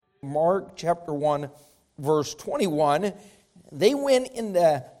Mark chapter 1, verse 21. They went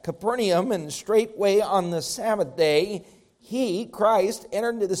into Capernaum, and straightway on the Sabbath day, he, Christ,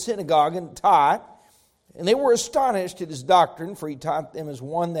 entered into the synagogue and taught. And they were astonished at his doctrine, for he taught them as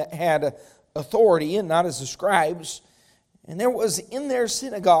one that had authority and not as the scribes. And there was in their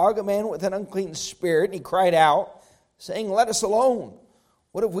synagogue a man with an unclean spirit, and he cried out, saying, Let us alone.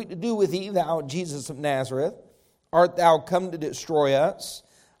 What have we to do with thee, thou Jesus of Nazareth? Art thou come to destroy us?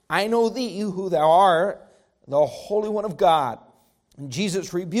 I know thee, who thou art, the Holy One of God. And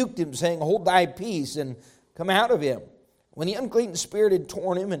Jesus rebuked him, saying, Hold thy peace, and come out of him. When the unclean spirit had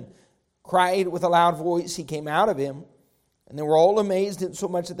torn him and cried with a loud voice, he came out of him. And they were all amazed,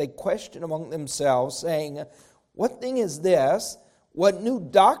 insomuch that they questioned among themselves, saying, What thing is this? What new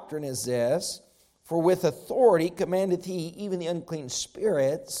doctrine is this? For with authority commandeth he even the unclean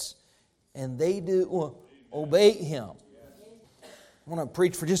spirits, and they do obey him. I want to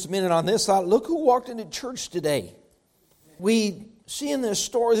preach for just a minute on this. Look who walked into church today. We see in this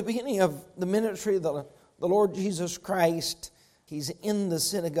story the beginning of the ministry of the Lord Jesus Christ. He's in the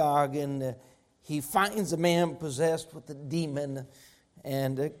synagogue, and he finds a man possessed with a demon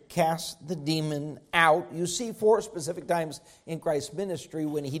and casts the demon out. You see 4 specific times in Christ's ministry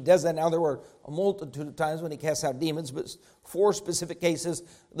when he does that. Now, there were a multitude of times when he casts out demons, but 4 specific cases.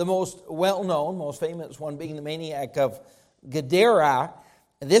 The most well-known, most famous one being the maniac of Gadara.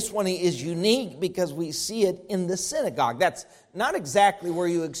 This one is unique because we see it in the synagogue. That's not exactly where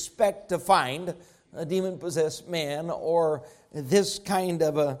you expect to find a demon-possessed man or this kind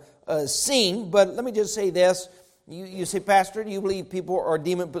of a scene. But let me just say this. You say, Pastor, do you believe people are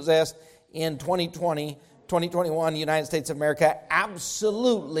demon-possessed in 2020, 2021, United States of America?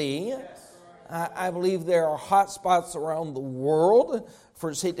 Absolutely. I believe there are hot spots around the world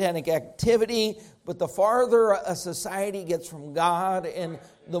for satanic activity, but the farther a society gets from God and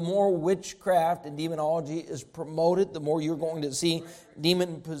the more witchcraft and demonology is promoted, the more you're going to see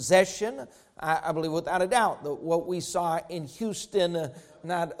demon possession. I believe without a doubt that what we saw in Houston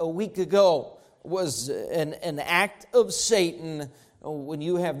not a week ago was an act of Satan. When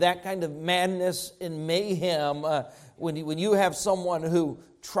you have that kind of madness and mayhem, when you have someone who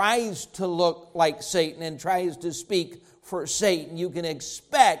tries to look like Satan and tries to speak for Satan, you can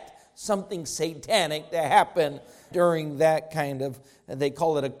expect something satanic to happen during that kind of, they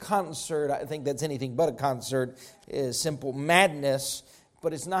call it a concert. I think that's anything but a concert, is simple madness.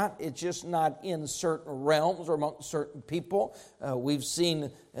 But it's just not in certain realms or among certain people. We've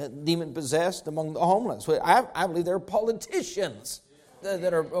seen demon-possessed among the homeless. I believe there are politicians that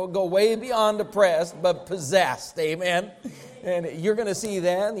go way beyond depressed, but possessed. Amen? And you're going to see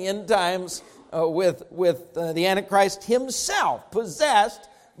that in the end times with the Antichrist himself, possessed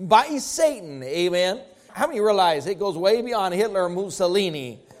by Satan. Amen? How many realize it goes way beyond Hitler or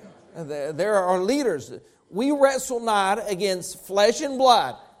Mussolini? There are leaders. We wrestle not against flesh and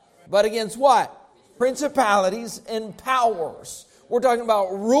blood, but against what? Principalities and powers. We're talking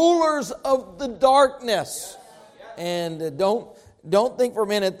about rulers of the darkness. And don't think for a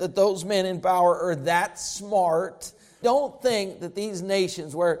minute that those men in power are that smart. Don't think that these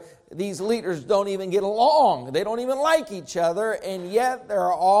nations where these leaders don't even get along, they don't even like each other, and yet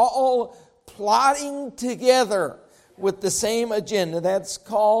they're all plotting together with the same agenda. That's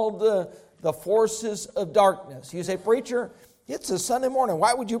called the forces of darkness. You say, Preacher, it's a Sunday morning.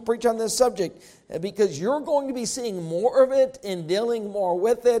 Why would you preach on this subject? Because you're going to be seeing more of it and dealing more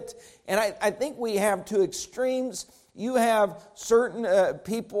with it. And I think we have 2 extremes. You have certain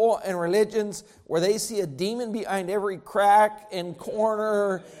people and religions where they see a demon behind every crack and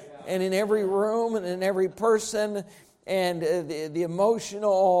corner and in every room and in every person. And the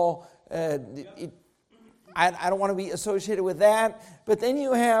emotional, I don't want to be associated with that. But then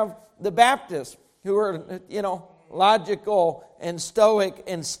you have the Baptists who are, logical and stoic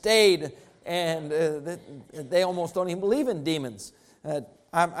and staid, and they almost don't even believe in demons.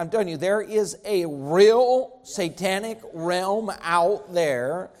 I'm telling you, there is a real satanic realm out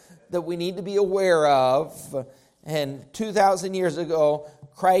there that we need to be aware of. And 2,000 years ago,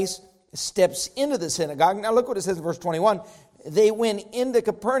 Christ steps into the synagogue. Now look what it says in verse 21. They went into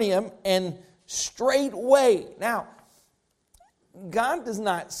Capernaum, and straightway. Now, God does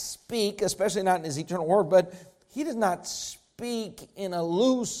not speak, especially not in His eternal word, but He does not speak in a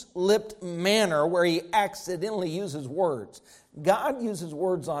loose-lipped manner where He accidentally uses words. God uses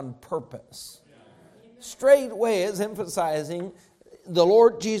words on purpose. Straightway is emphasizing the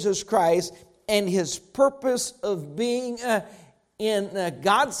Lord Jesus Christ and His purpose of being in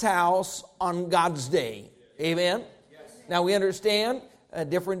God's house on God's day. Amen? Now we understand a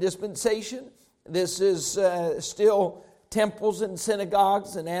different dispensation. This is still temples and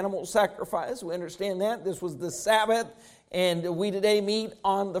synagogues and animal sacrifice. We understand that. This was the Sabbath, and we today meet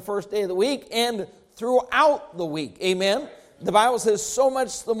on the first day of the week and throughout the week. Amen? The Bible says so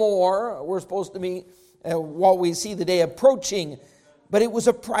much the more we're supposed to meet while we see the day approaching. But it was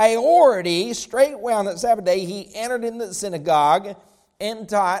a priority. Straightway on that Sabbath day, he entered into the synagogue and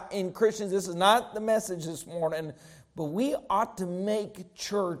taught. And Christians, this is not the message this morning, but we ought to make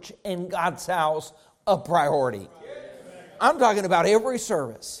church in God's house a priority. I'm talking about every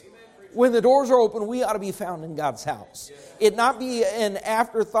service. When the doors are open, we ought to be found in God's house. It not be an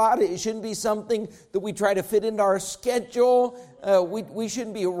afterthought. It shouldn't be something that we try to fit into our schedule. We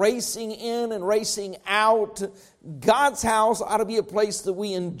shouldn't be racing in and racing out. God's house ought to be a place that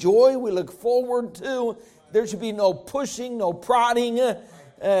we enjoy, we look forward to. There should be no pushing, no prodding,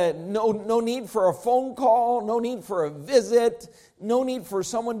 no need for a phone call, no need for a visit, no need for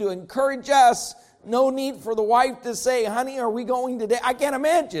someone to encourage us, no need for the wife to say, honey, are we going today? I can't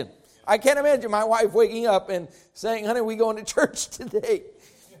imagine my wife waking up and saying, honey, are we going to church today?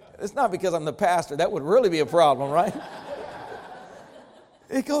 It's not because I'm the pastor. That would really be a problem, right?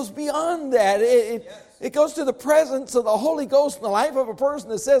 It goes beyond that. It goes to the presence of the Holy Ghost in the life of a person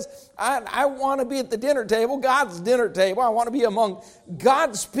that says, I want to be at the dinner table, God's dinner table. I want to be among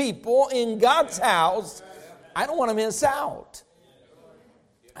God's people in God's house. I don't want to miss out.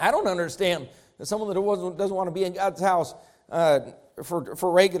 I don't understand that someone that doesn't want to be in God's house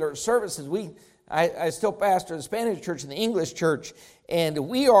for regular services. I still pastor the Spanish church and the English church, and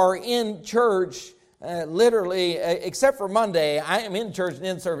we are in church literally, except for Monday. I am in church and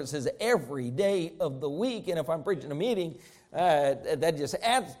in services every day of the week, and if I'm preaching a meeting, that just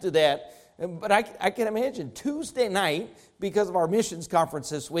adds to that. But I can imagine Tuesday night, because of our missions conference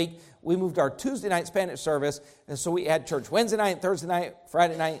this week, we moved our Tuesday night Spanish service, and so we had church Wednesday night, Thursday night,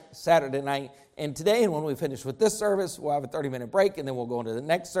 Friday night, Saturday night, and today. And when we finish with this service, we'll have a 30-minute break, and then we'll go into the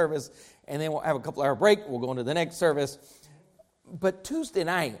next service, and then we'll have a couple-hour break. We'll go into the next service. But Tuesday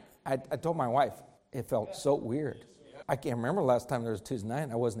night, I told my wife, it felt so weird. I can't remember the last time there was Tuesday night.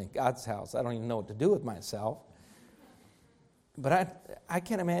 I wasn't in God's house. I don't even know what to do with myself. But I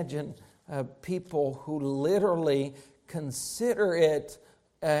can't imagine people who literally consider it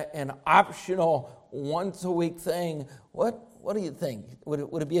an optional once-a-week thing. What do you think?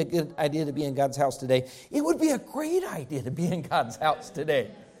 Would it be a good idea to be in God's house today? It would be a great idea to be in God's house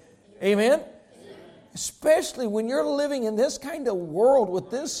today. Amen? Especially when you're living in this kind of world with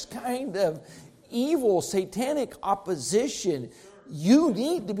this kind of evil, satanic opposition. You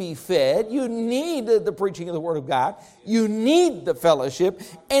need to be fed. You need the preaching of the Word of God. You need the fellowship.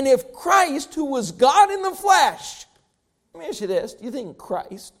 And if Christ, who was God in the flesh, let me ask you this. Do you think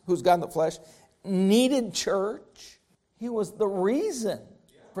Christ, who's God in the flesh, needed church? He was the reason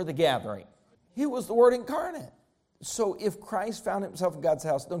for the gathering. He was the Word incarnate. So if Christ found himself in God's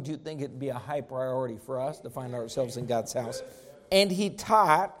house, don't you think it'd be a high priority for us to find ourselves in God's house? And he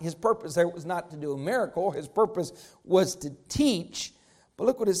taught. His purpose there was not to do a miracle. His purpose was to teach. But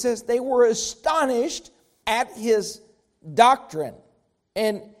look what it says. They were astonished at his doctrine.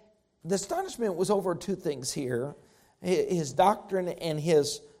 And the astonishment was over two things here. His doctrine and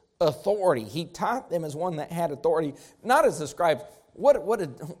his authority. He taught them as one that had authority, not as the scribes. What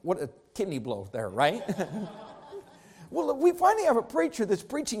a kidney blow there, right? Well, we finally have a preacher that's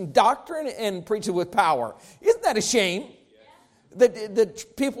preaching doctrine and preaching with power. Isn't that a shame?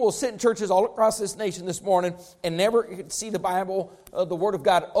 That people will sit in churches all across this nation this morning and never see the Bible, the Word of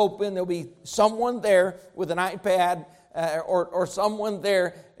God open. There'll be someone there with an iPad or someone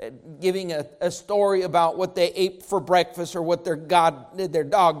there giving a story about what they ate for breakfast or what their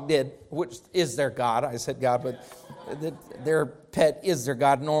dog did, which is their God. I said God, but their pet is their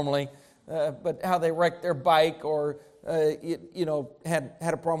God normally. But how they wrecked their bike or had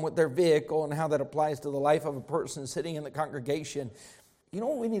a problem with their vehicle and how that applies to the life of a person sitting in the congregation. You know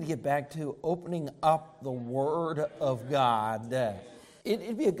what we need to get back to? Opening up the Word of God.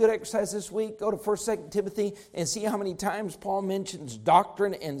 It'd be a good exercise this week. Go to 1st, 2nd Timothy and see how many times Paul mentions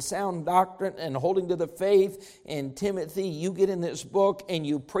doctrine and sound doctrine and holding to the faith. And Timothy, you get in this book and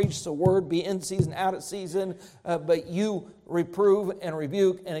you preach the Word, be in season, out of season, but you reprove and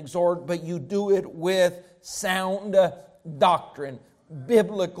rebuke and exhort, but you do it with sound doctrine,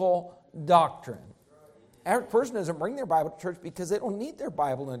 biblical doctrine. Average person doesn't bring their Bible to church because they don't need their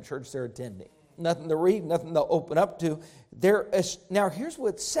Bible in the church they're attending. Nothing to read, nothing to open up to. Now here's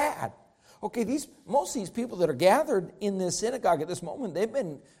what's sad. Okay, most of these people that are gathered in this synagogue at this moment, they've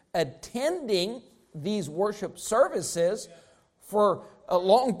been attending these worship services for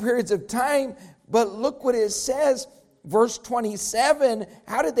long periods of time. But look what it says. verse 27,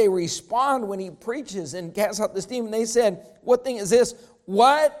 how did they respond when he preaches and casts out this demon? They said, what thing is this?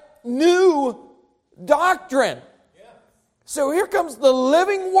 What new doctrine? Yeah. So here comes the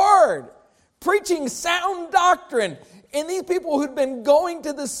living word, preaching sound doctrine. And these people who'd been going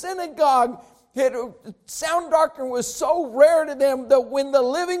to the synagogue, sound doctrine was so rare to them that when the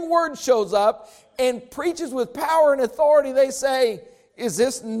living word shows up and preaches with power and authority, they say, is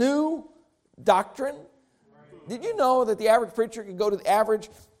this new doctrine? Did you know that the average preacher could go to the average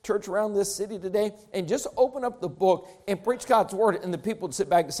church around this city today and just open up the book and preach God's word, and the people would sit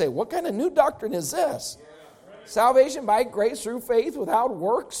back and say, what kind of new doctrine is this? Salvation by grace through faith without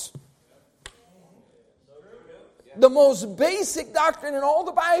works? The most basic doctrine in all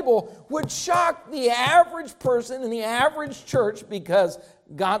the Bible would shock the average person in the average church because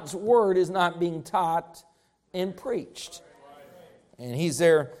God's word is not being taught and preached. And he's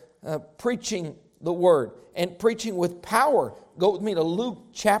there preaching the word and preaching with power. Go with me to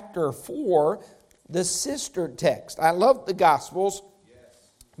Luke chapter 4, the sister text. I love the Gospels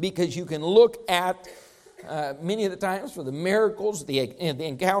because you can look at many of the times for the miracles, the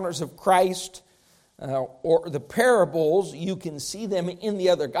encounters of Christ, or the parables. You can see them in the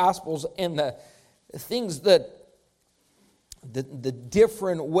other Gospels, and the things that the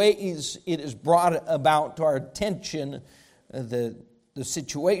different ways it is brought about to our attention, the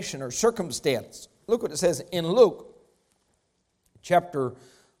situation or circumstance. Look what it says in Luke chapter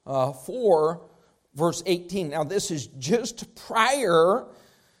 4, verse 18. Now this is just prior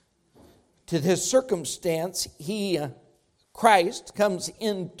to this circumstance. Christ comes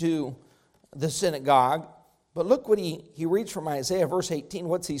into the synagogue. But look what he reads from Isaiah, verse 18.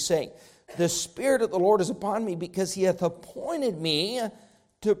 What's he saying? The Spirit of the Lord is upon me, because he hath appointed me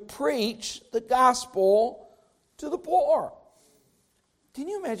to preach the gospel to the poor. Can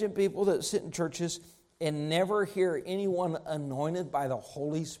you imagine people that sit in churches and never hear anyone anointed by the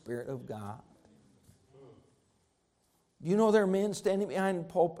Holy Spirit of God? You know there are men standing behind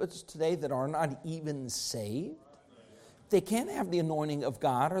pulpits today that are not even saved. They can't have the anointing of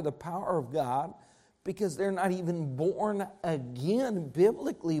God or the power of God because they're not even born again,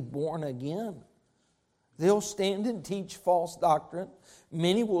 biblically born again. They'll stand and teach false doctrine.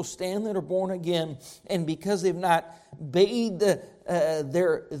 Many will stand that are born again, and because they've not bathed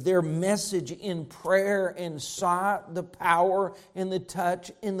their message in prayer and sought the power and the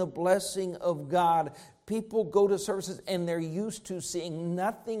touch and the blessing of God, people go to services and they're used to seeing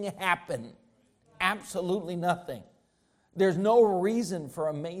nothing happen. Absolutely nothing. There's no reason for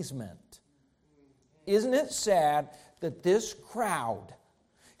amazement. Isn't it sad that this crowd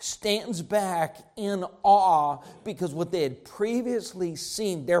stands back in awe because what they had previously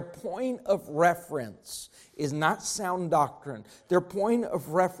seen, their point of reference is not sound doctrine. Their point of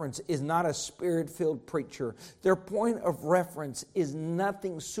reference is not a spirit-filled preacher. Their point of reference is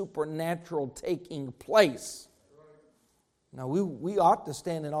nothing supernatural taking place. Now, we ought to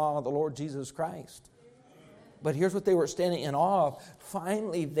stand in awe of the Lord Jesus Christ. But here's what they were standing in awe of.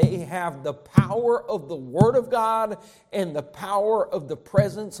 Finally, they have the power of the Word of God and the power of the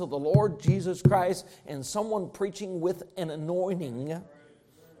presence of the Lord Jesus Christ and someone preaching with an anointing.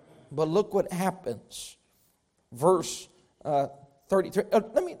 But look what happens. Verse 33.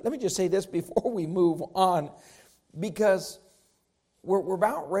 Let me just say this before we move on, because we're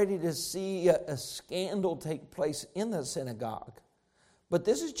about ready to see a scandal take place in the synagogue. But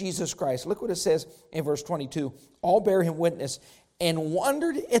this is Jesus Christ. Look what it says in verse 22. All bear him witness and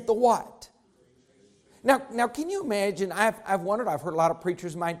wondered at the what? Now, can you imagine? I've wondered. I've heard a lot of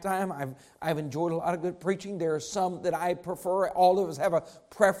preachers in my time. I've enjoyed a lot of good preaching. There are some that I prefer. All of us have a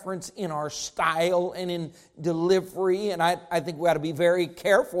preference in our style and in delivery. And I think we ought to be very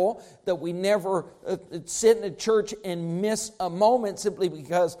careful that we never sit in a church and miss a moment simply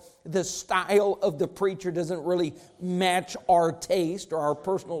because the style of the preacher doesn't really match our taste or our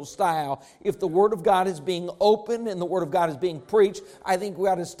personal style. If the Word of God is being opened and the Word of God is being preached, I think we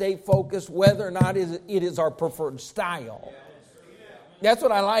ought to stay focused whether or not it is our preferred style. That's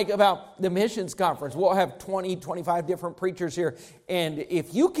what I like about the missions conference. We'll have 20, 25 different preachers here. And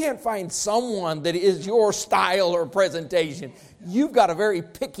if you can't find someone that is your style or presentation, you've got a very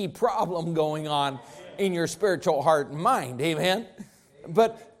picky problem going on in your spiritual heart and mind. Amen?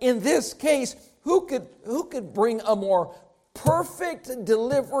 But in this case, who could bring a more perfect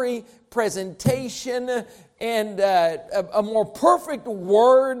delivery, presentation, and a more perfect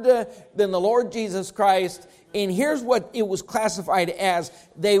word than the Lord Jesus Christ? And here's what it was classified as.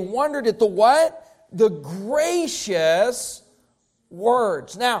 They wondered at the what? The gracious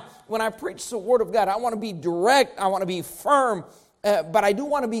words. Now, when I preach the Word of God, I want to be direct, I want to be firm, but I do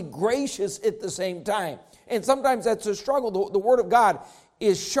want to be gracious at the same time. And sometimes that's a struggle. The Word of God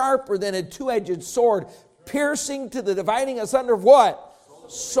is sharper than a two-edged sword, piercing to the dividing asunder of what?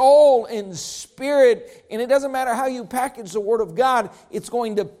 Soul and spirit. And it doesn't matter how you package the Word of God, it's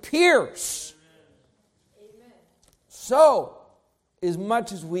going to pierce. Amen. So, as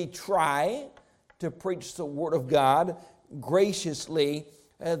much as we try to preach the Word of God graciously,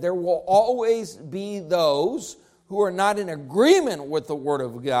 there will always be those who are not in agreement with the Word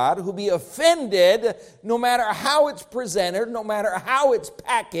of God, who be offended no matter how it's presented, no matter how it's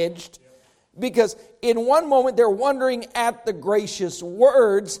packaged, because in one moment they're wondering at the gracious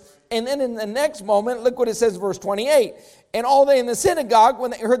words, and then in the next moment, look what it says in verse 28. And all they in the synagogue,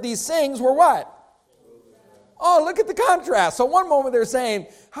 when they heard these things, were what? Oh, look at the contrast. So one moment they're saying,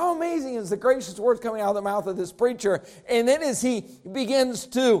 how amazing is the gracious words coming out of the mouth of this preacher. And then as he begins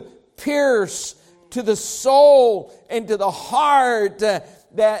to pierce to the soul and to the heart,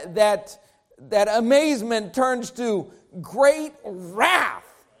 that amazement turns to great wrath.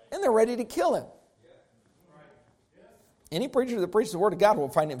 And they're ready to kill him. Any preacher that preaches the Word of God will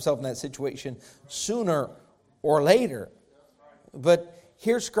find himself in that situation sooner or later. But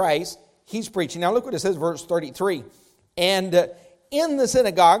here's Christ. He's preaching. Now look what it says, verse 33. And in the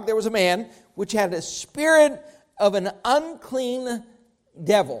synagogue there was a man which had a spirit of an unclean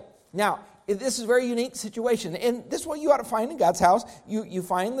devil. Now, this is a very unique situation. And this is what you ought to find in God's house. You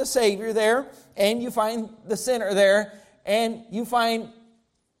find the Savior there, and you find the sinner there, and you find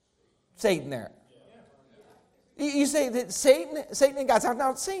Satan there. You say that Satan in God's house.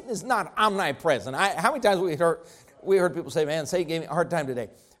 Now, Satan is not omnipresent. How many times we heard people say, man, Satan gave me a hard time today.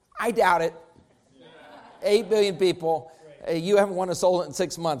 I doubt it. 8 billion people. You haven't won a soul in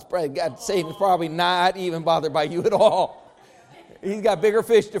 6 months. God, Satan's probably not even bothered by you at all. He's got bigger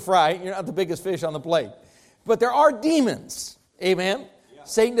fish to fry. You're not the biggest fish on the plate. But there are demons. Amen. Yeah.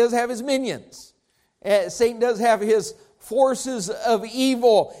 Satan does have his minions. Satan does have his forces of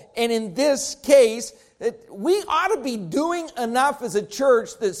evil. And in this case, we ought to be doing enough as a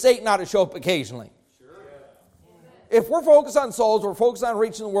church that Satan ought to show up occasionally. If we're focused on souls, we're focused on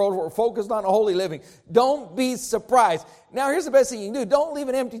reaching the world, we're focused on holy living, don't be surprised. Now, here's the best thing you can do. Don't leave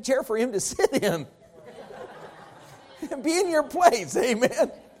an empty chair for him to sit in. Be in your place,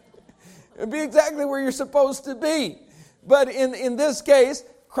 amen? Be exactly where you're supposed to be. But in this case,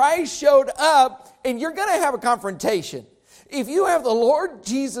 Christ showed up, and you're going to have a confrontation. If you have the Lord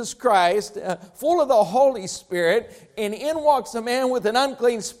Jesus Christ full of the Holy Spirit, and in walks a man with an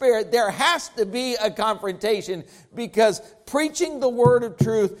unclean spirit, there has to be a confrontation, because preaching the word of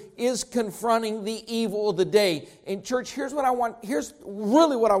truth is confronting the evil of the day. And church, here's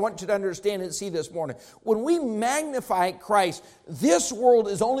really what I want you to understand and see this morning. When we magnify Christ, this world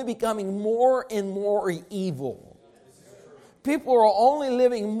is only becoming more and more evil. People are only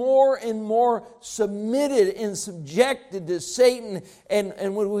living more and more submitted and subjected to Satan.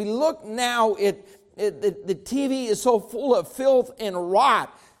 And when we look now, the TV is so full of filth and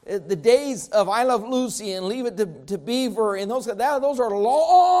rot. The days of I Love Lucy and Leave It to Beaver and those are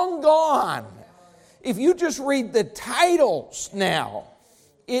long gone. If you just read the titles now,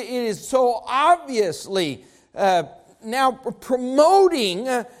 it is so obviously now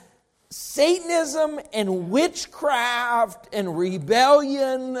promoting Satanism and witchcraft and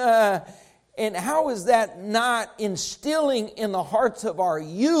rebellion. And how is that not instilling in the hearts of our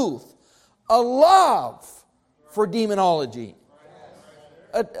youth a love for demonology?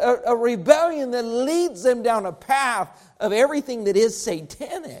 A rebellion that leads them down a path of everything that is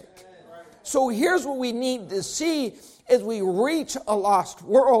satanic. So here's what we need to see as we reach a lost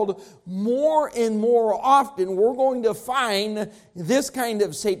world. More and more often, we're going to find this kind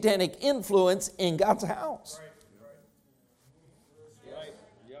of satanic influence in God's house.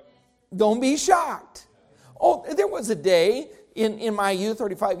 Don't be shocked. Oh, there was a day in my youth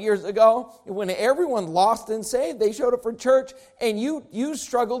 35 years ago when everyone lost and saved, they showed up for church, and you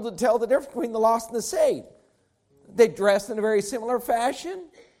struggled to tell the difference between the lost and the saved. They dressed in a very similar fashion.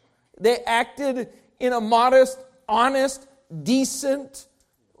 They acted in a modest, honest, decent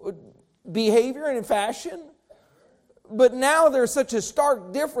behavior and fashion. But now there's such a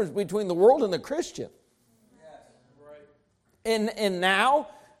stark difference between the world and the Christian. And now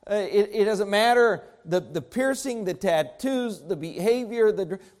it doesn't matter the piercing, the tattoos, the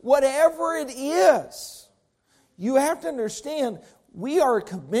behavior, whatever it is. You have to understand, we are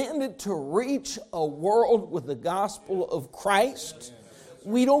commanded to reach a world with the gospel of Christ.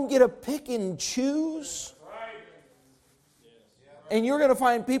 We don't get to pick and choose. And you're going to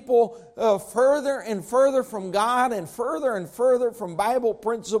find people further and further from God and further from Bible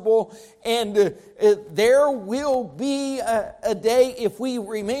principle. And there will be a day if we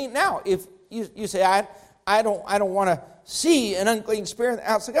remain. Now, if you say, I don't want to see an unclean spirit in the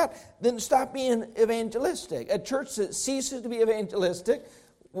house of God, then stop being evangelistic. A church that ceases to be evangelistic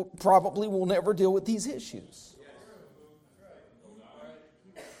probably will never deal with these issues.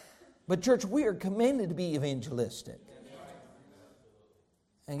 But church, we are commanded to be evangelistic.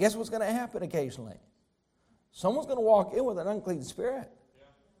 And guess what's going to happen occasionally? Someone's going to walk in with an unclean spirit.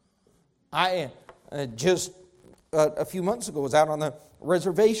 I just a few months ago was out on the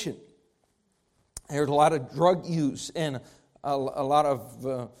reservation. There's a lot of drug use and a lot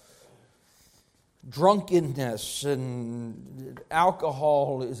of drunkenness, and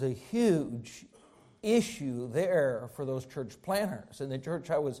alcohol is a huge issue there for those church planners. And the church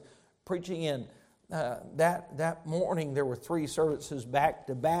I was preaching in, that morning there were 3 services back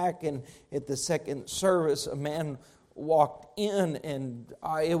to back, and at the second service a man walked in, and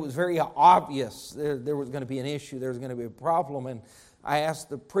it was very obvious there was going to be an issue, there was going to be a problem. And I asked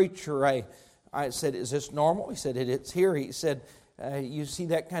the preacher, I said, is this normal? He said, it's here. He said, you see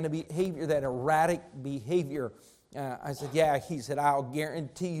that kind of behavior, that erratic behavior? I said, yeah. He said, I'll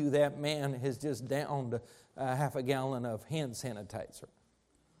guarantee you that man has just downed half a gallon of hand sanitizer.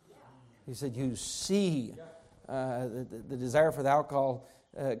 He said, you see the desire for the alcohol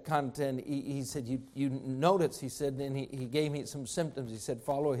content. He said, you notice, he said, and he gave me some symptoms. He said,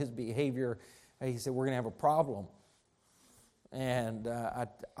 follow his behavior. He said, we're going to have a problem. And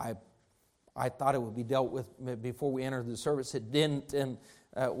I thought it would be dealt with before we entered the service. It didn't, and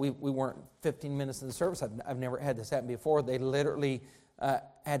we weren't 15 minutes in the service. I've never had this happen before. They literally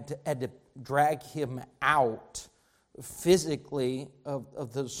had to drag him out physically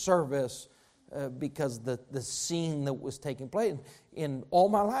of the service because the scene that was taking place. In all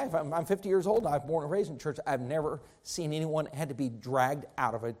my life, I'm 50 years old. I've born and raised in church. I've never seen anyone had to be dragged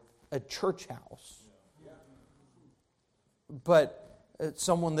out of a church house. But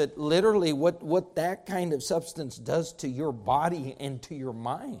someone that literally, what that kind of substance does to your body and to your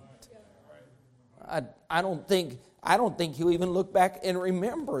mind, I don't think he'll even look back and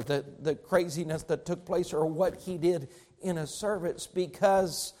remember the craziness that took place or what he did in a service,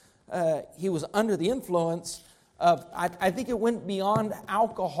 because he was under the influence of, I think it went beyond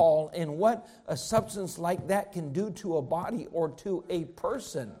alcohol and what a substance like that can do to a body or to a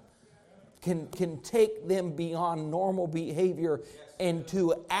person. Can take them beyond normal behavior and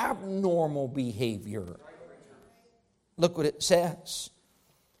to abnormal behavior. Look what it says.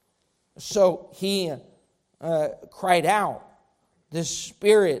 So he cried out. This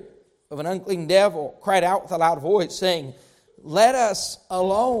spirit of an unclean devil cried out with a loud voice, saying, let us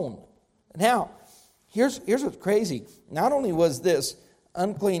alone. Now, here's what's crazy. Not only was this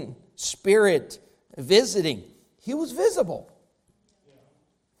unclean spirit visiting, he was visible.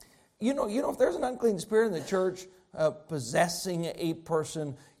 You know, if there's an unclean spirit in the church possessing a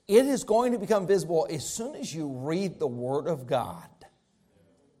person, it is going to become visible as soon as you read the Word of God.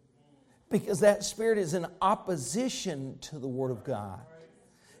 Because that spirit is in opposition to the Word of God.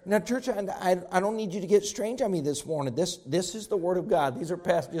 Now, church, I don't need you to get strange on me this morning. This is the Word of God. These are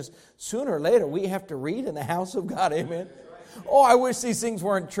passages sooner or later we have to read in the house of God. Amen. Oh, I wish these things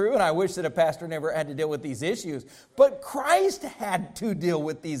weren't true, and I wish that a pastor never had to deal with these issues. But Christ had to deal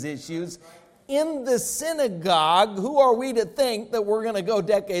with these issues in the synagogue. Who are we to think that we're going to go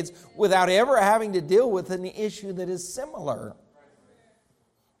decades without ever having to deal with an issue that is similar?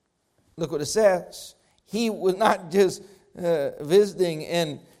 Look what it says. He was not just visiting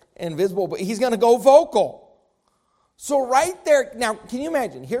and visible, but he's going to go vocal. So right there, now can you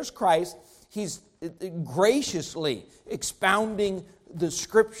imagine? Here's Christ. He's graciously expounding the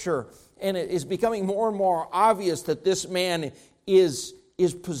Scripture, and it is becoming more and more obvious that this man is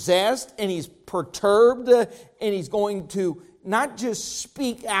possessed and he's perturbed, and he's going to not just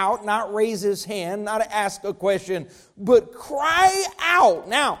speak out, not raise his hand, not ask a question, but cry out.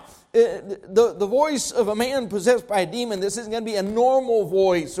 Now, the voice of a man possessed by a demon, this isn't going to be a normal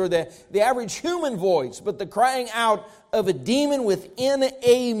voice or the average human voice, but the crying out of a demon within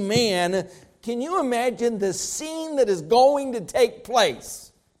a man. Can you imagine the scene that is going to take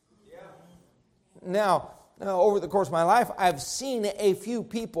place? Yeah. Now, over the course of my life, I've seen a few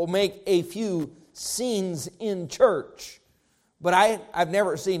people make a few scenes in church, but I've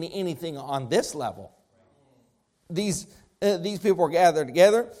never seen anything on this level. These people are gathered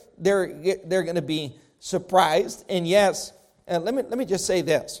together. They're going to be surprised. And yes, let me just say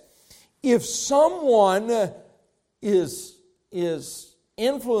this: if someone is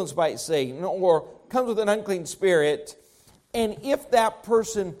influenced by Satan or comes with an unclean spirit, and if that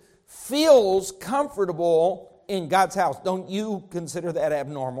person feels comfortable in God's house, don't you consider that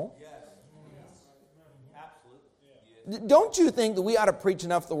abnormal? Yes. Absolutely. Don't you think that we ought to preach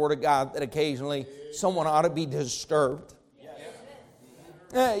enough the Word of God that occasionally someone ought to be disturbed?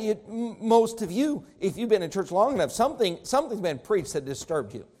 Most of you, if you've been in church long enough, something's been preached that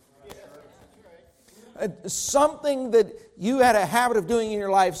disturbed you. Something that you had a habit of doing in your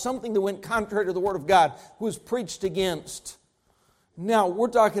life, something that went contrary to the Word of God, was preached against. Now, we're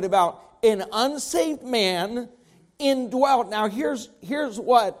talking about an unsaved man indwelt. Now, here's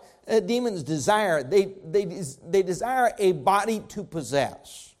what demons desire. They desire a body to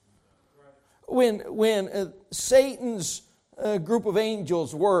possess. When Satan's group of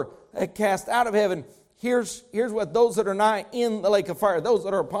angels were cast out of heaven, here's what those that are not in the lake of fire, those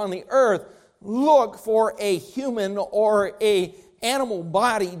that are upon the earth, look for a human or a animal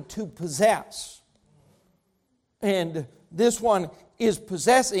body to possess. And this one is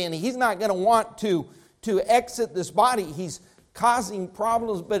possessing, and he's not going to want to exit this body. He's causing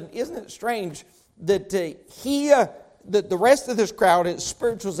problems, but isn't it strange that that the rest of this crowd, as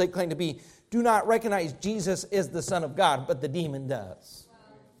spiritual as they claim to be, do not recognize Jesus as the Son of God, but the demon does.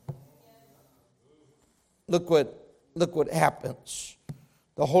 Look what happens.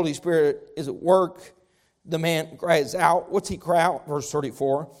 The Holy Spirit is at work. The man cries out. What's he cry out? Verse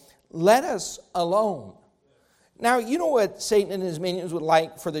 34. Let us alone. Now, you know what Satan and his minions would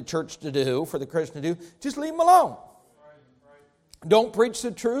like for the church to do, for the Christian to do? Just leave them alone. Don't preach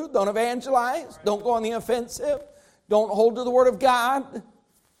the truth. Don't evangelize. Don't go on the offensive. Don't hold to the Word of God.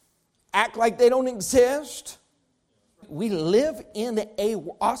 Act like they don't exist. We live in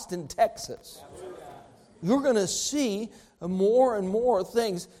Austin, Texas. You're going to see more and more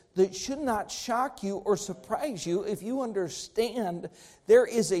things that should not shock you or surprise you if you understand there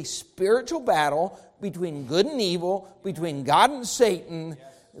is a spiritual battle between good and evil, between God and Satan.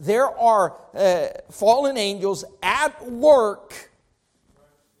 There are fallen angels at work.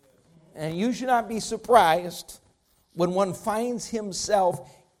 And you should not be surprised when one finds himself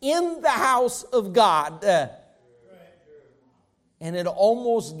in the house of God. And it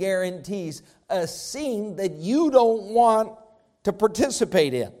almost guarantees a scene that you don't want to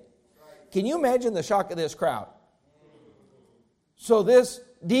participate in. Can you imagine the shock of this crowd? So this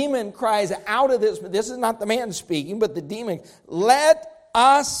demon cries out of this. This is not the man speaking, but the demon. Let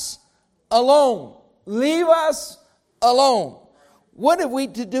us alone. Leave us alone. What have we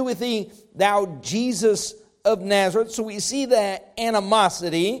to do with thee, thou Jesus of Nazareth? So we see that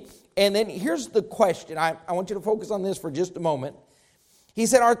animosity. And then here's the question. I want you to focus on this for just a moment. He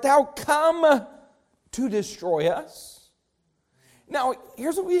said, art thou come to destroy us? Now,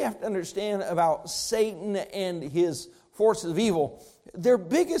 here's what we have to understand about Satan and his forces of evil. Their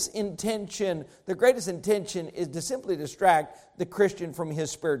biggest intention, their greatest intention, is to simply distract the Christian from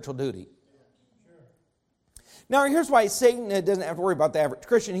his spiritual duty. Now, here's why Satan doesn't have to worry about the average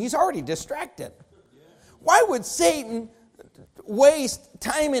Christian. He's already distracted. Why would Satan waste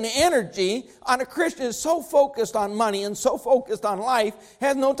time and energy on a Christian who's so focused on money and so focused on life,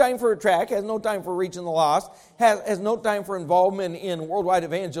 has no time for a track, has no time for reaching the lost, has no time for involvement in worldwide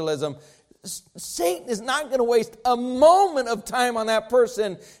evangelism? Satan is not going to waste a moment of time on that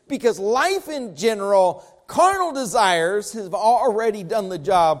person because life in general, carnal desires, have already done the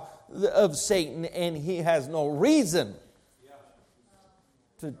job of Satan, and he has no reason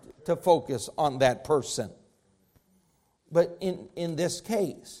to focus on that person. But in this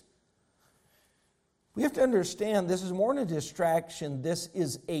case, we have to understand this is more than a distraction. This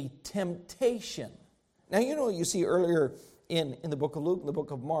is a temptation. Now, you see earlier in the book of Luke, in the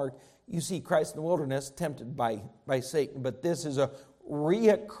book of Mark, you see Christ in the wilderness tempted by Satan. But this is a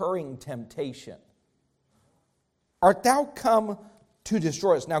reoccurring temptation. Art thou come to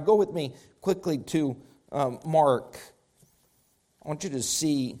destroy us? Now, go with me quickly to Mark. I want you to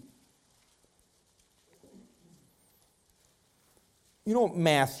see.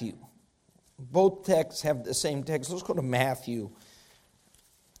 Matthew. Both texts have the same text. Let's go to Matthew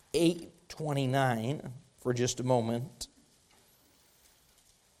 8:29 for just a moment.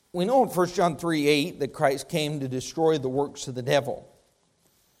 We know in 1 John 3:8 that Christ came to destroy the works of the devil.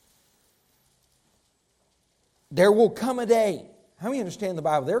 There will come a day. How many understand the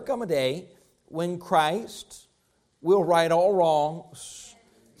Bible? There will come a day when Christ will right all wrongs.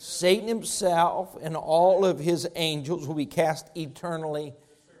 Satan himself and all of his angels will be cast eternally,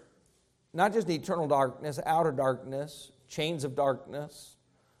 not just eternal darkness, outer darkness, chains of darkness,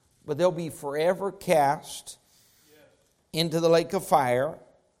 but they'll be forever cast into the lake of fire.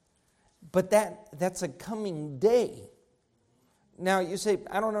 But that's a coming day. Now you say,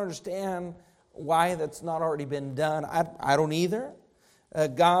 I don't understand why that's not already been done. I don't either.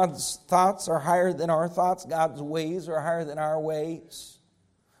 God's thoughts are higher than our thoughts. God's ways are higher than our ways.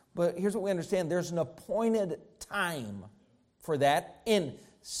 But here's what we understand. There's an appointed time for that. And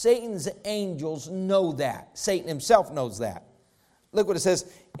Satan's angels know that. Satan himself knows that. Look what it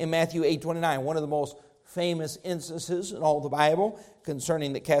says in Matthew 8:29, one of the most famous instances in all the Bible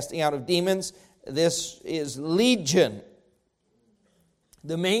concerning the casting out of demons. This is Legion,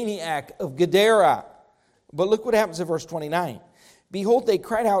 the maniac of Gadara. But look what happens in verse 29. Behold, they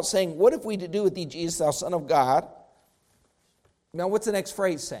cried out, saying, what have we to do with thee, Jesus, thou Son of God? Now, what's the next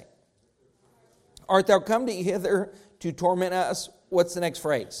phrase saying? Art thou come to hither to torment us? What's the next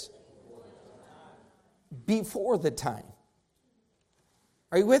phrase? Before the time.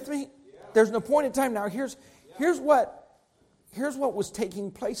 Are you with me? There's an appointed time. Now, here's what was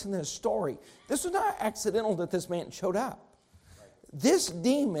taking place in this story. This was not accidental that this man showed up. This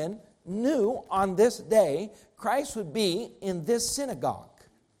demon knew on this day Christ would be in this synagogue.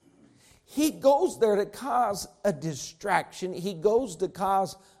 He goes there to cause a distraction. He goes to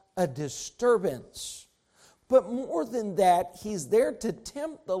cause a disturbance. But more than that, he's there to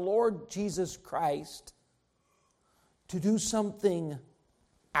tempt the Lord Jesus Christ to do something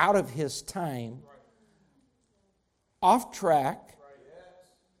out of his time, off track,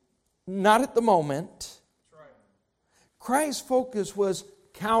 not at the moment. Christ's focus was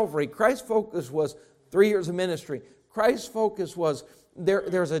Calvary. Christ's focus was 3 years of ministry. Christ's focus was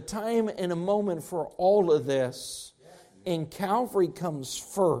there's a time and a moment for all of this. And Calvary comes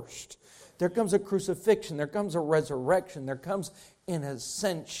first. There comes a crucifixion. There comes a resurrection. There comes an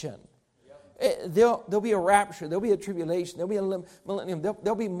ascension. There'll be a rapture. There'll be a tribulation. There'll be a millennium.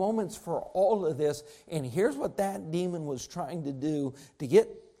 There'll be moments for all of this. And here's what that demon was trying to do to get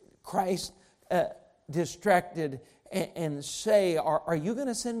Christ distracted and say, are you going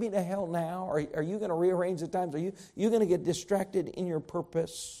to send me to hell now? Are you going to rearrange the times? Are you going to get distracted in your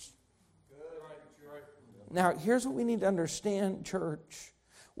purpose? Now, here's what we need to understand, church.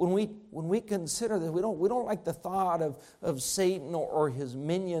 When we consider that, we don't like the thought of Satan or his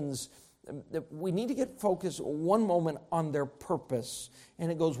minions. We need to get focused one moment on their purpose. And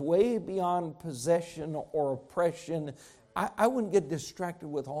it goes way beyond possession or oppression. I wouldn't get distracted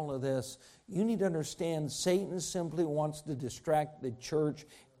with all of this. You need to understand Satan simply wants to distract the church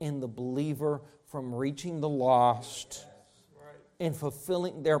and the believer from reaching the lost and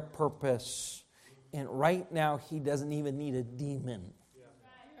fulfilling their purpose. And right now, he doesn't even need a demon.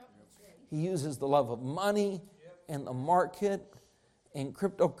 He uses the love of money and the market and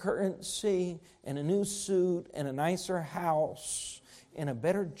cryptocurrency and a new suit and a nicer house and a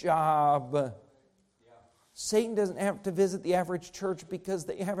better job. Satan doesn't have to visit the average church because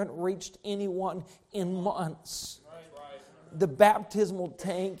they haven't reached anyone in months. The baptismal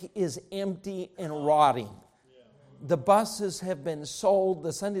tank is empty and rotting. The buses have been sold.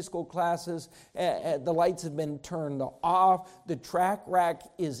 The Sunday school classes, the lights have been turned off. The track rack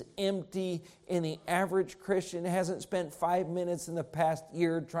is empty. And the average Christian hasn't spent 5 minutes in the past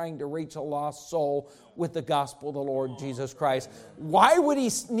year trying to reach a lost soul with the gospel of the Lord Jesus Christ. Why would he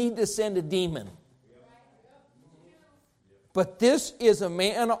need to send a demon? But this is a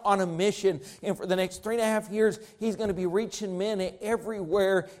man on a mission. And for the next 3.5 years, he's going to be reaching men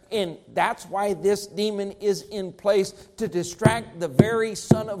everywhere. And that's why this demon is in place, to distract the very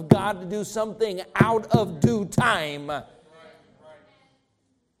Son of God to do something out of due time.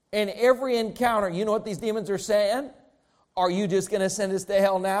 And every encounter, you know what these demons are saying? Are you just going to send us to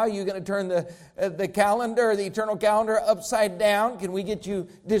hell now? Are you going to turn the calendar, the eternal calendar, upside down? Can we get you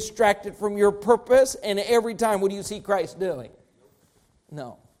distracted from your purpose? And every time, what do you see Christ doing?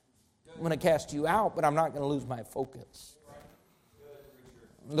 No. I'm going to cast you out, but I'm not going to lose my focus.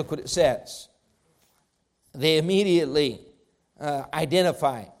 Look what it says. They immediately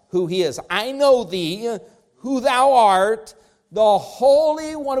identify who he is. I know thee, who thou art, the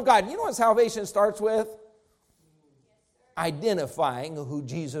Holy One of God. You know what salvation starts with? Identifying who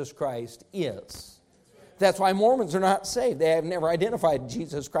Jesus Christ is. That's why Mormons are not saved. They have never identified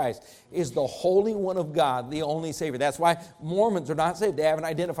Jesus Christ is the Holy One of God, the only Savior. That's why Mormons are not saved. They haven't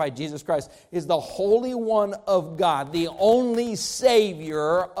identified Jesus Christ is the Holy One of God, the only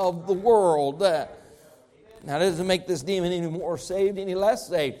Savior of the world. Now, that doesn't make this demon any more saved, any less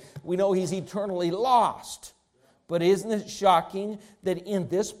saved. We know he's eternally lost. But isn't it shocking that in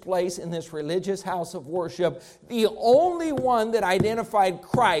this place, in this religious house of worship, the only one that identified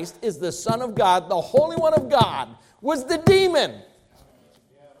Christ is the Son of God, the Holy One of God, was the demon.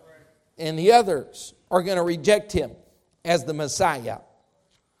 And the others are going to reject him as the Messiah.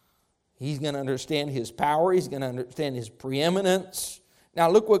 He's going to understand his power. He's going to understand his preeminence. Now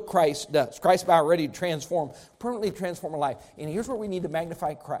look what Christ does. Christ is about ready to permanently transform a life. And here's where we need to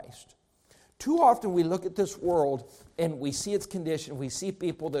magnify Christ. Too often we look at this world and we see its condition. We see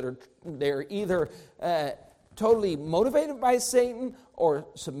people that they're either totally motivated by Satan or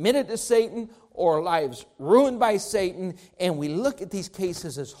submitted to Satan or lives ruined by Satan, and we look at these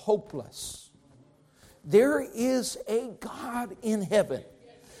cases as hopeless. There is a God in heaven.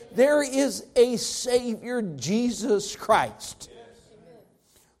 There is a Savior, Jesus Christ,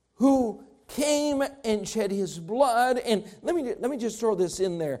 who came and shed His blood. And let me just throw this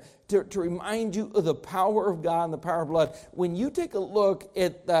in there to remind you of the power of God and the power of blood. When you take a look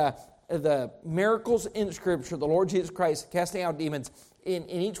at the miracles in Scripture, the Lord Jesus Christ casting out demons, in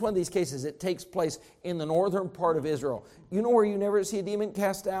each one of these cases, it takes place in the northern part of Israel. You know where you never see a demon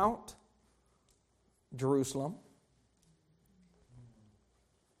cast out? Jerusalem.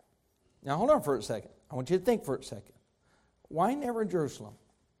 Now hold on for a second. I want you to think for a second. Why never Jerusalem?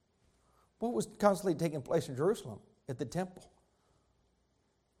 What was constantly taking place in Jerusalem? At the temple.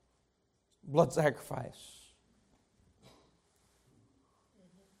 Blood sacrifice.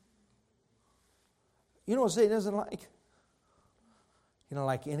 You know what Satan doesn't like? He don't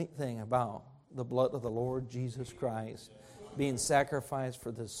like anything about the blood of the Lord Jesus Christ being sacrificed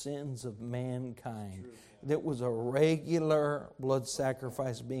for the sins of mankind. That was a regular blood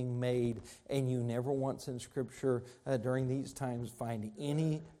sacrifice being made, and you never once in Scripture during these times find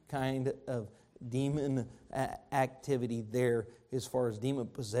any kind of demon activity there as far as demon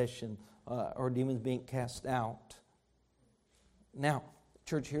possession or demons being cast out. Now,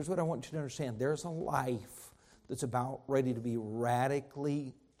 church, here's what I want you to understand. There's a life that's about ready to be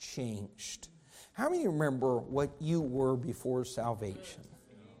radically changed. How many remember what you were before salvation?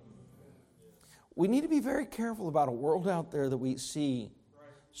 We need to be very careful about a world out there that we see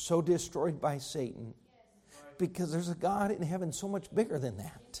so destroyed by Satan, because there's a God in heaven so much bigger than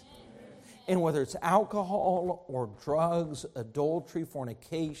that. And whether it's alcohol or drugs, adultery,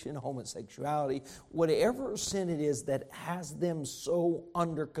 fornication, homosexuality, whatever sin it is that has them so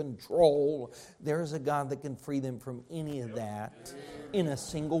under control, there's a God that can free them from any of that in a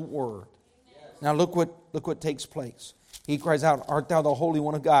single word. Now look what takes place. He cries out, "Art thou the Holy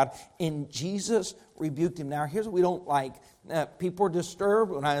One of God?" And Jesus rebuked him. Now here's what we don't like. People were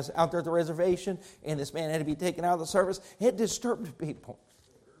disturbed when I was out there at the reservation and this man had to be taken out of the service. It disturbed people.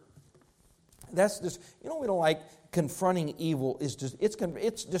 That's just, you know, we don't like confronting evil. It's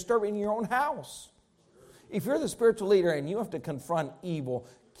disturbing in your own house. If you're the spiritual leader and you have to confront evil,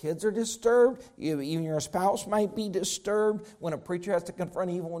 kids are disturbed. Even your spouse might be disturbed. When a preacher has to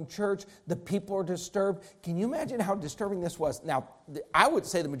confront evil in church, the people are disturbed. Can you imagine how disturbing this was? Now, I would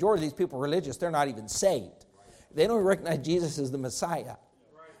say the majority of these people are religious. They're not even saved. They don't recognize Jesus as the Messiah.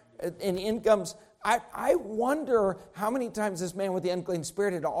 And in comes, I wonder how many times this man with the unclean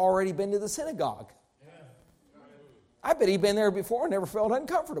spirit had already been to the synagogue. I bet he'd been there before and never felt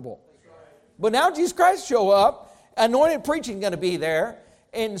uncomfortable. But now Jesus Christ show up, anointed preaching going to be there,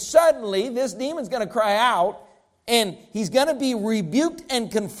 and suddenly this demon's going to cry out, and he's going to be rebuked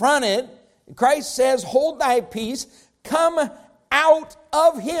and confronted. Christ says, "Hold thy peace, come out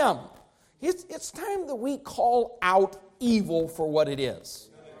of him." It's time that we call out evil for what it is.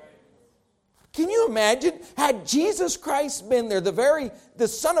 Can you imagine, had Jesus Christ been there, the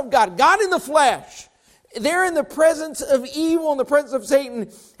Son of God, God in the flesh, there in the presence of evil, in the presence of Satan,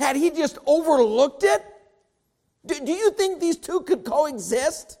 had he just overlooked it? Do you think these two could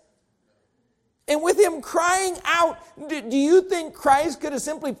coexist? And with him crying out, do you think Christ could have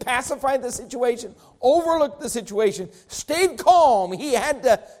simply pacified the situation, overlooked the situation, stayed calm? He had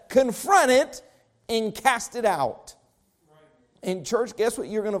to confront it and cast it out. And church, guess what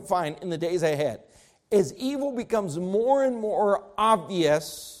you're going to find in the days ahead? As evil becomes more and more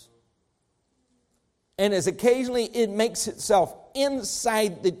obvious, and as occasionally it makes itself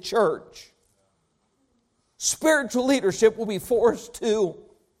inside the church, spiritual leadership will be forced to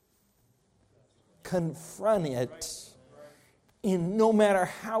confront it. And no matter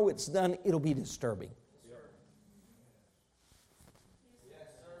how it's done, it'll be disturbing.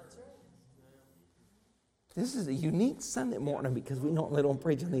 This is a unique Sunday morning because we normally don't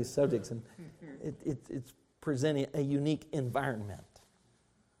preach on these subjects, and it's presenting a unique environment.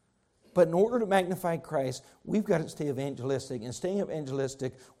 But in order to magnify Christ, we've got to stay evangelistic. And staying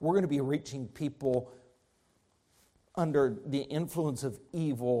evangelistic, we're going to be reaching people under the influence of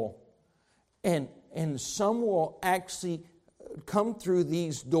evil. And some will actually come through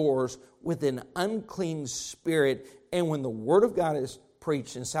these doors with an unclean spirit. And when the Word of God is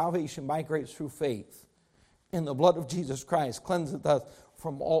preached and salvation by grace through faith, and the blood of Jesus Christ cleanseth us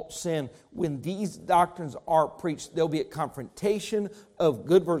from all sin. When these doctrines are preached, there'll be a confrontation of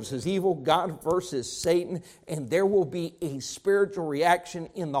good versus evil, God versus Satan, and there will be a spiritual reaction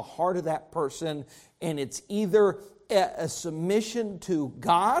in the heart of that person, and it's either a submission to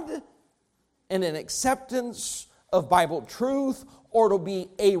God and an acceptance of Bible truth, or it'll be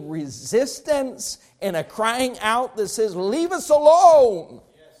a resistance and a crying out that says, leave us alone.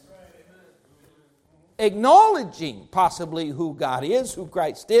 Acknowledging possibly who God is, who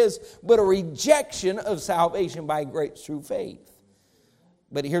Christ is, but a rejection of salvation by grace through faith.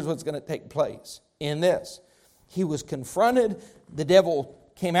 But here's what's going to take place in this. He was confronted, the devil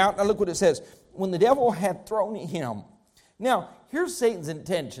came out. Now look what it says. When the devil had thrown him. Now, here's Satan's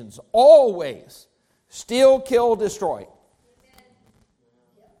intentions. Always steal, kill, destroy.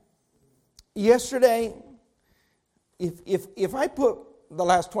 Yesterday, if I put the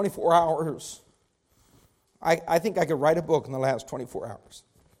last 24 hours, I think I could write a book in the last 24 hours.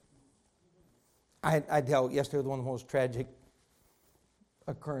 I dealt yesterday with one of the most tragic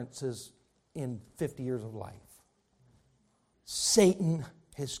occurrences in 50 years of life. Satan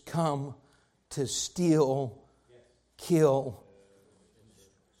has come to steal, kill,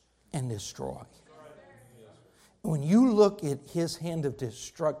 and destroy. When you look at his hand of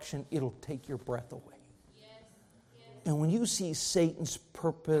destruction, it'll take your breath away. And when you see Satan's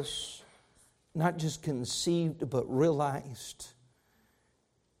purpose, not just conceived but realized,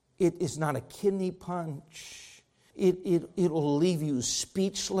 it is not a kidney punch. It'll leave you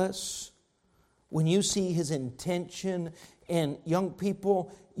speechless. When you see his intention, and young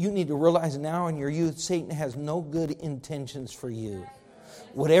people, you need to realize now in your youth, Satan has no good intentions for you.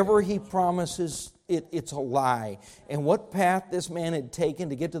 Whatever he promises, it's a lie. And what path this man had taken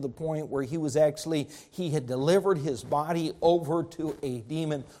to get to the point where he had delivered his body over to a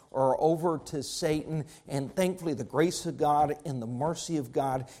demon or over to Satan. And thankfully the grace of God and the mercy of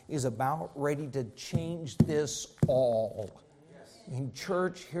God is about ready to change this all. In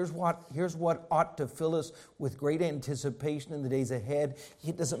church, here's what ought to fill us with great anticipation in the days ahead.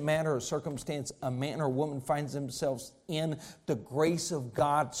 It doesn't matter a circumstance a man or woman finds themselves in. The grace of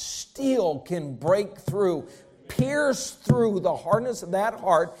God still can break through, pierce through the hardness of that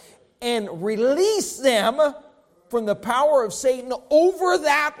heart, and release them from the power of Satan over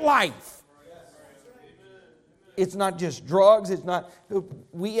that life. It's not just drugs. It's not.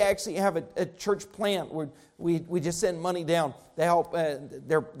 We actually have a church plant where we just send money down to help.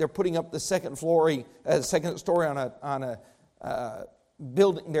 They're putting up the second story on a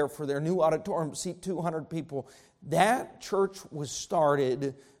building there for their new auditorium, seat 200 people. That church was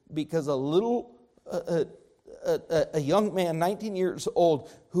started because a young man, 19 years old,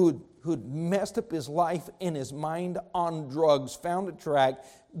 who'd messed up his life and his mind on drugs, found a track,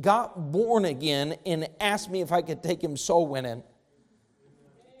 got born again, and asked me if I could take him soul winning.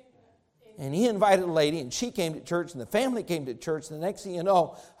 And he invited a lady, and she came to church, and the family came to church. And the next thing you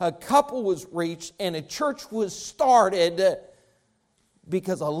know, a couple was reached, and a church was started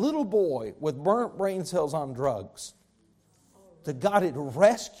because a little boy with burnt brain cells on drugs that God had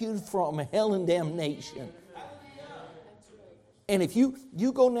rescued from hell and damnation. And if you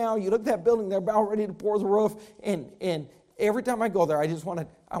go now, you look at that building, they're about ready to pour the roof, and every time I go there,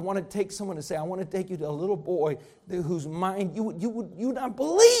 I want to take someone to say, I want to take you to a little boy whose mind you would not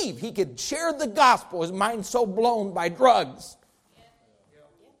believe he could share the gospel. His mind's so blown by drugs.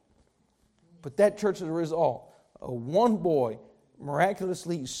 But that church is a result of one boy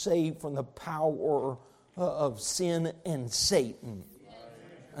miraculously saved from the power of sin and Satan.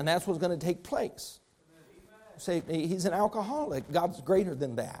 And that's what's going to take place. Say he's an alcoholic. God's greater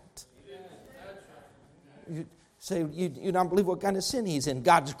than that. You say you don't believe what kind of sin he's in.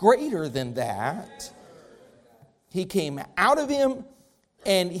 God's greater than that. He came out of him,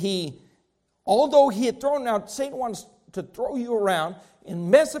 and although he had thrown out, Satan wants to throw you around and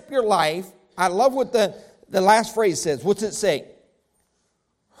mess up your life. I love what the last phrase says. What's it say?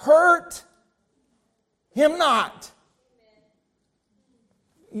 Hurt him not.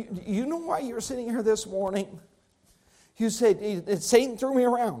 You know why you're sitting here this morning? You said, Satan threw me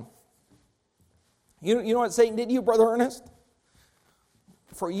around. You know what Satan did to you, Brother Ernest?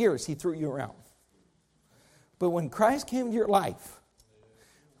 For years, he threw you around. But when Christ came into your life,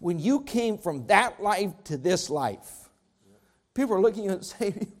 when you came from that life to this life, people are looking at you and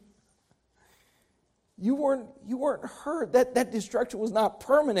saying, you weren't hurt. That destruction was not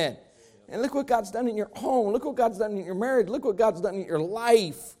permanent. And look what God's done in your home. Look what God's done in your marriage. Look what God's done in your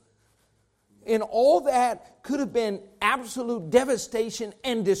life. And all that could have been absolute devastation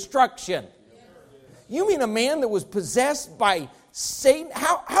and destruction. You mean a man that was possessed by Satan?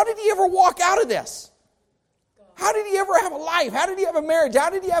 How did he ever walk out of this? How did he ever have a life? How did he have a marriage? How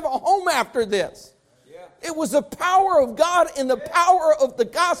did he have a home after this? It was the power of God and the power of the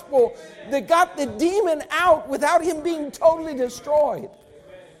gospel that got the demon out without him being totally destroyed.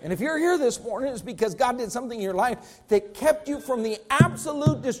 And if you're here this morning, it's because God did something in your life that kept you from the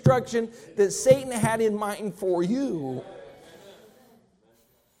absolute destruction that Satan had in mind for you.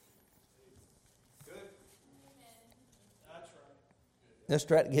 Let's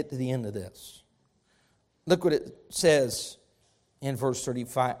try to get to the end of this. Look what it says in verse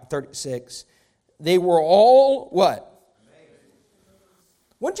 36. They were all what? Amazed.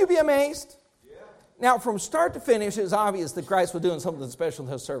 Wouldn't you be amazed? Yeah. Now, from start to finish, it's obvious that Christ was doing something special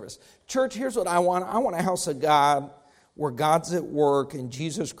in his service. Church, here's what I want. I want a house of God where God's at work and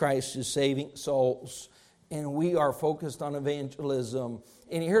Jesus Christ is saving souls. And we are focused on evangelism.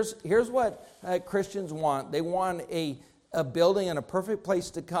 And here's what Christians want. They want a building and a perfect place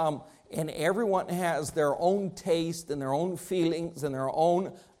to come. And everyone has their own taste and their own feelings and their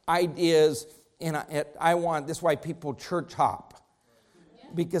own ideas. And I want, this is why people church hop.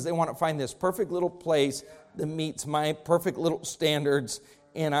 Because they want to find this perfect little place that meets my perfect little standards.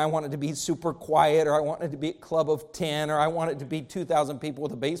 And I want it to be super quiet, or I want it to be a club of 10, or I want it to be 2,000 people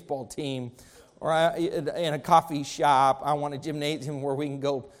with a baseball team, or in a coffee shop. I want a gymnasium where we can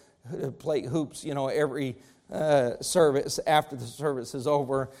go play hoops, every service after the service is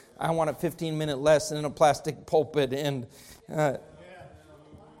over. I want a 15-minute lesson in a plastic pulpit. And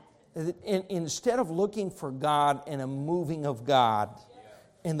instead of looking for God and a moving of God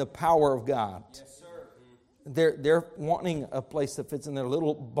and the power of God, they're wanting a place that fits in their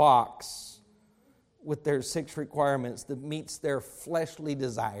little box with their 6 requirements that meets their fleshly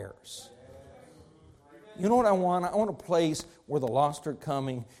desires. You know what I want? I want a place where the lost are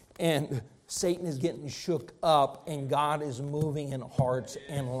coming and Satan is getting shook up and God is moving in hearts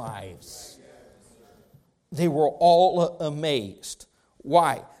and lives. They were all amazed.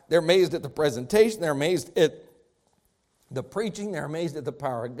 Why? They're amazed at the presentation. They're amazed at the preaching. They're amazed at the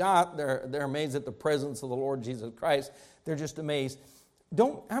power of God. They're amazed at the presence of the Lord Jesus Christ. They're just amazed.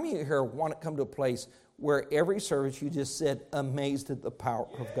 How many of you here want to come to a place where every service you just said, amazed at the power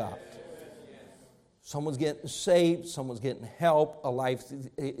of God? Someone's getting saved. Someone's getting help. A life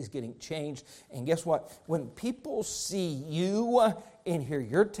is getting changed. And guess what? When people see you and hear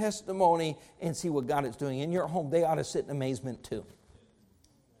your testimony and see what God is doing in your home, they ought to sit in amazement too.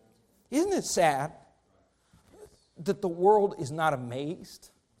 Isn't it sad that the world is not amazed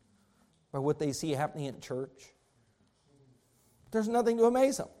by what they see happening in church? There's nothing to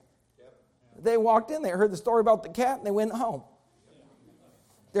amaze them. They walked in, they heard the story about the cat, and they went home.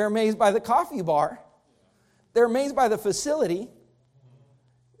 They're amazed by the coffee bar. They're amazed by the facility.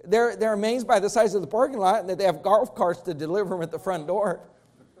 They're amazed by the size of the parking lot and that they have golf carts to deliver them at the front door.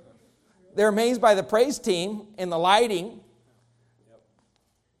 They're amazed by the praise team and the lighting.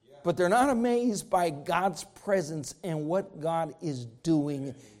 But they're not amazed by God's presence and what God is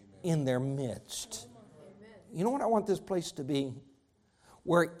doing in their midst. You know what I want this place to be?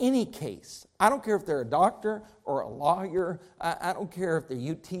 Where any case, I don't care if they're a doctor or a lawyer, I don't care if they're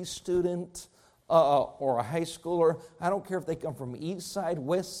a UT student or a high schooler, I don't care if they come from east side,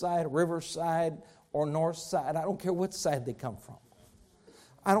 west side, riverside, or north side, I don't care what side they come from.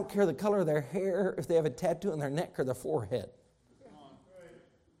 I don't care the color of their hair, if they have a tattoo on their neck or their forehead.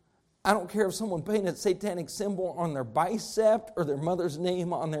 I don't care if someone painted a satanic symbol on their bicep or their mother's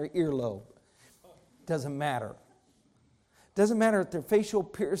name on their earlobe. Doesn't matter. Doesn't matter if their facial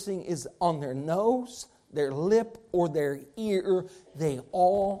piercing is on their nose, their lip, or their ear. They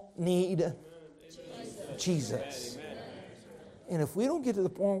all need Jesus. And if we don't get to the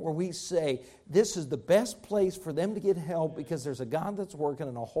point where we say, this is the best place for them to get help because there's a God that's working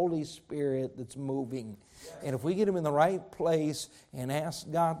and a Holy Spirit that's moving. And if we get them in the right place and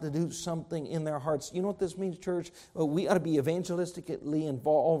ask God to do something in their hearts, you know what this means, church? We ought to be evangelistically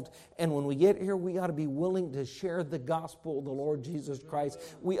involved. And when we get here, we ought to be willing to share the gospel of the Lord Jesus Christ.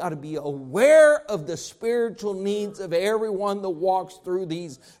 We ought to be aware of the spiritual needs of everyone that walks through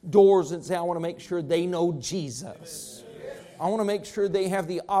these doors and say, I want to make sure they know Jesus. I want to make sure they have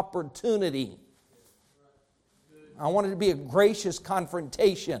the opportunity. I want it to be a gracious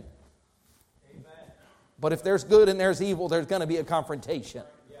confrontation. But if there's good and there's evil, there's going to be a confrontation.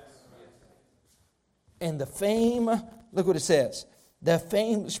 And the fame, look what it says. The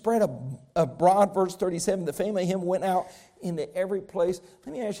fame spread abroad, verse 37. The fame of him went out into every place.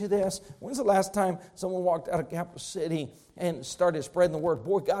 Let me ask you this. When's the last time someone walked out of Capital City and started spreading the word?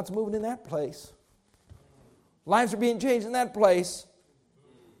 Boy, God's moving in that place. Lives are being changed in that place.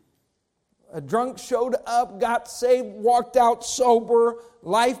 A drunk showed up, got saved, walked out sober,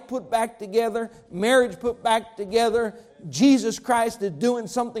 life put back together, marriage put back together. Jesus Christ is doing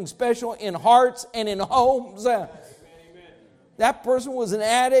something special in hearts and in homes. That person was an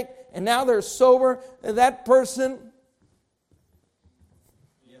addict, and now they're sober. That person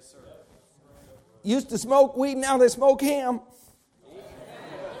used to smoke weed, now they smoke ham.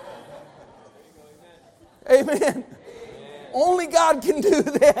 Amen. Only God can do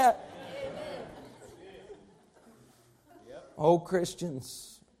that. Oh,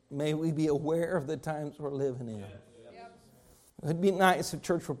 Christians, may we be aware of the times we're living in. It'd be nice if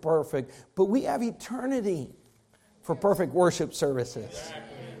church were perfect, but we have eternity for perfect worship services.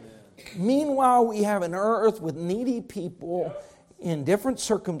 Meanwhile, we have an earth with needy people in different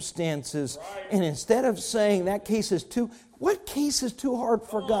circumstances, and instead of saying that case is what case is too hard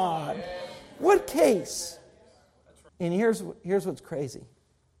for God? What case? And here's what's crazy.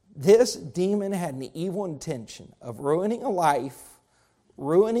 This demon had an evil intention of ruining a life,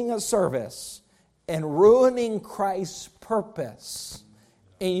 ruining a service, and ruining Christ's purpose.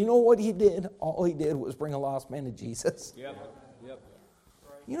 And you know what he did? All he did was bring a lost man to Jesus. Yep.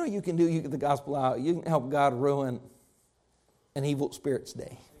 You know what you can do? You get the gospel out. You can help God ruin an evil spirit's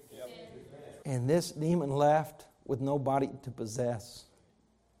day. Yep. And this demon left with nobody to possess.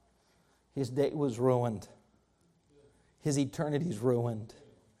 His day was ruined. His eternity's ruined.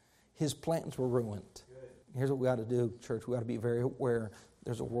 His plans were ruined. Here's what we got to do, church. We got to be very aware.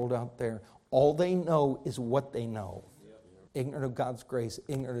 There's a world out there. All they know is what they know. Ignorant of God's grace,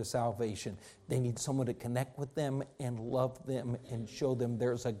 ignorant of salvation. They need someone to connect with them and love them and show them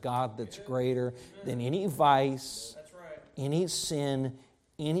there's a God that's greater than any vice, any sin,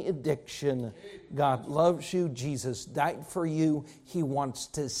 any addiction. God loves you. Jesus died for you. He wants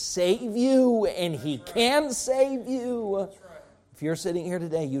to save you, and He can save you. If you're sitting here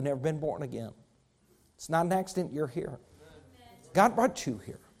today, you've never been born again. It's not an accident you're here. God brought you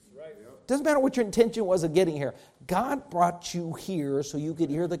here. Doesn't matter what your intention was of getting here. God brought you here so you could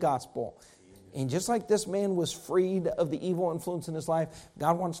hear the gospel. And just like this man was freed of the evil influence in his life,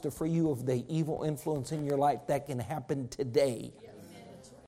 God wants to free you of the evil influence in your life that can happen today.